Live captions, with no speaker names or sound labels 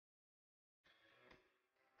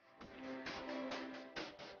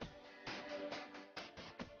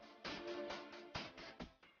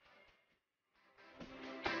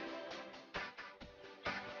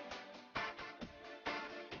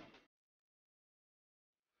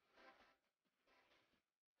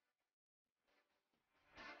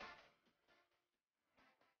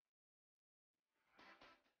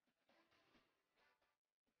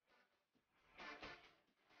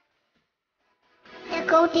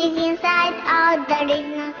coat is inside out, there is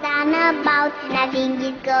no sun about, nothing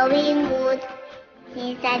is going good.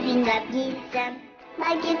 Since I think of Jesus,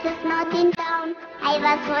 but Jesus not in town. I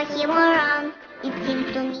was for him around, it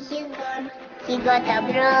seems to me he's gone. He got a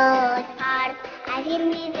broad heart, I feel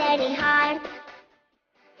me very hard.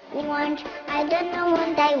 I don't know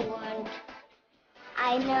what I want.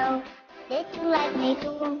 I know that you like me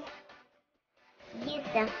too.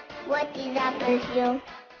 Jesus, what is up with you?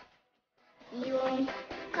 You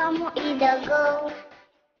come either go.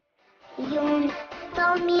 You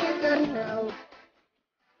told me you don't know.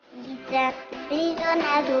 Jesus, please don't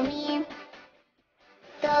ask me.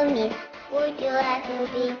 Told me, would you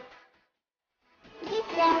ask me?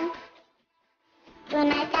 Jesus,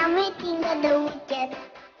 tonight I'm waiting at the wicket.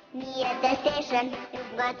 Me at the station,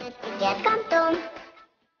 you've got a ticket, come to.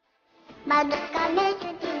 But the cabbage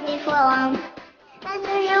you did before. As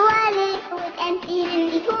usually, with empty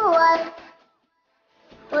in the wall.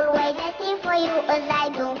 Always waiting for you as I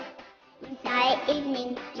do. Inside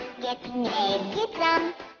evening, just getting a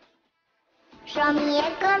guitar. Show me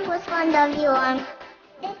a girl who's fond of you.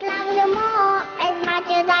 That love you more as much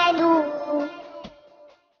as I do.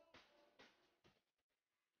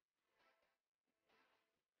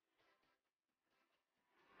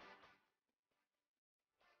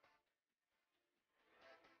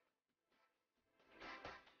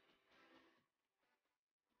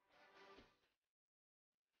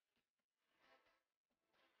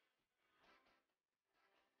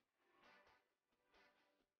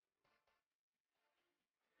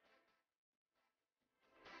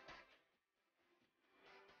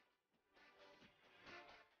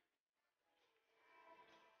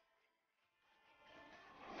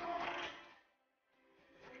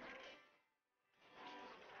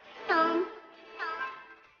 No.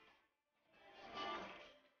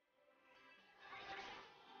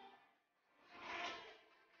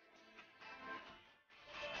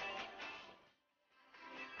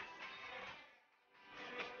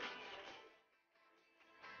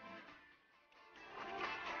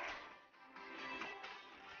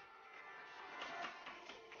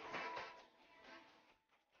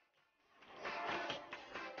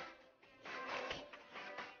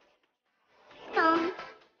 No.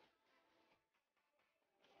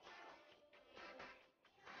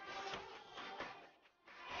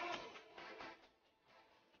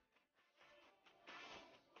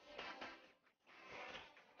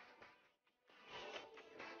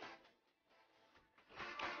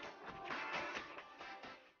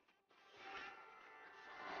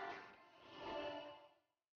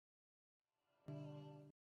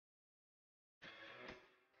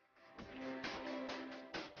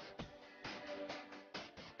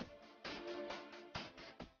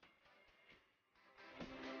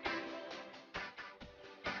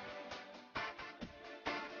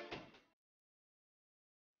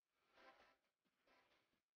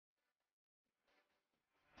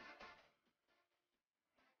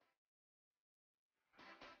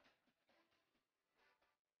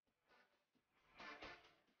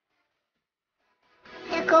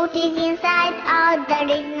 The coat is inside out, there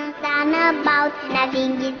is no sun about,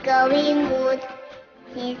 nothing is going good.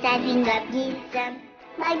 Since I think of Jesus,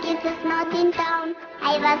 but Jesus not in town.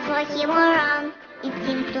 I was for him around, it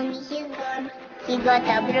seems to me he's gone. He got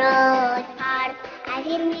a broad heart, I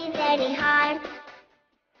feel me very hard.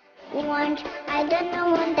 I don't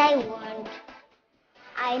know what I want.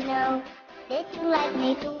 I know that you like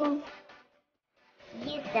me too.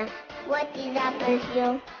 Jesus, what is up with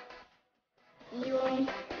you? You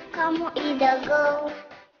come either go.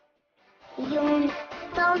 You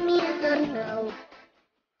told me you don't know.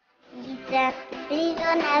 Jesus, please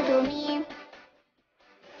don't ask me.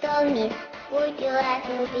 Told me, would you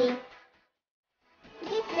ask me?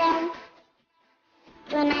 Jesus,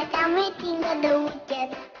 tonight I'm waiting at the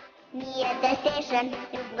wicket. Me at the station,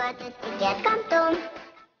 you've got a ticket, come to.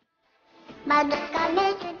 But the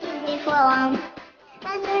cabbage you did before.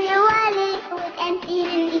 As usually, with empty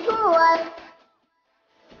in the wall.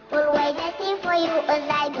 Always waiting for you as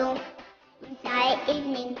I do. Inside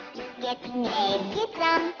evening, just getting a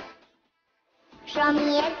guitar. Show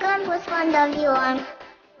me a girl who's fond of you.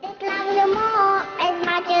 That love you more as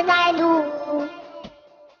much as I do.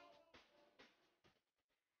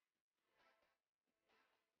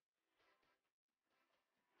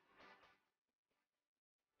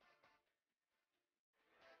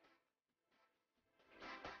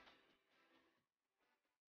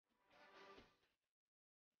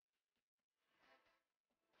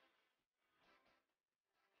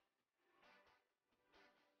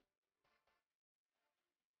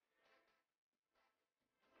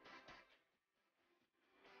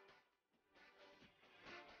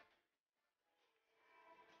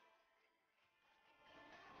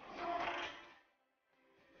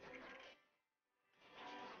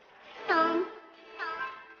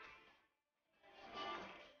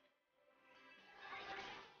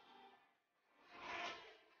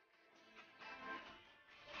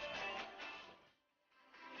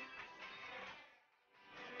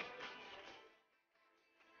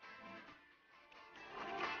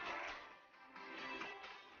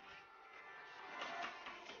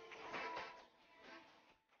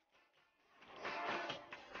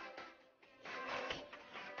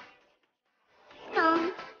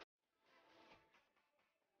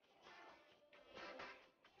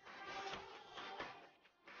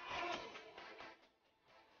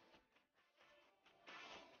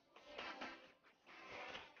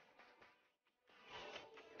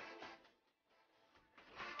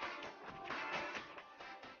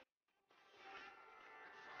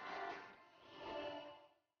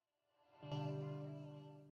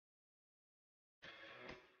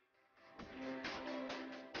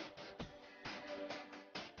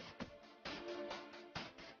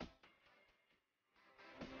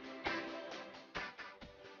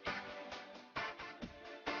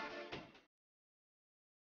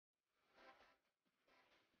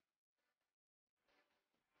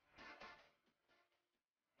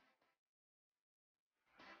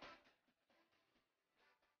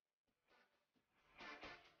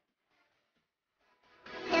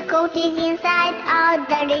 coat is inside out,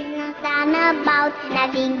 there is no sun about,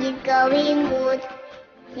 nothing is going good.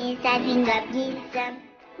 Since I think of Jesus,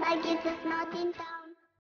 but Jesus not in town.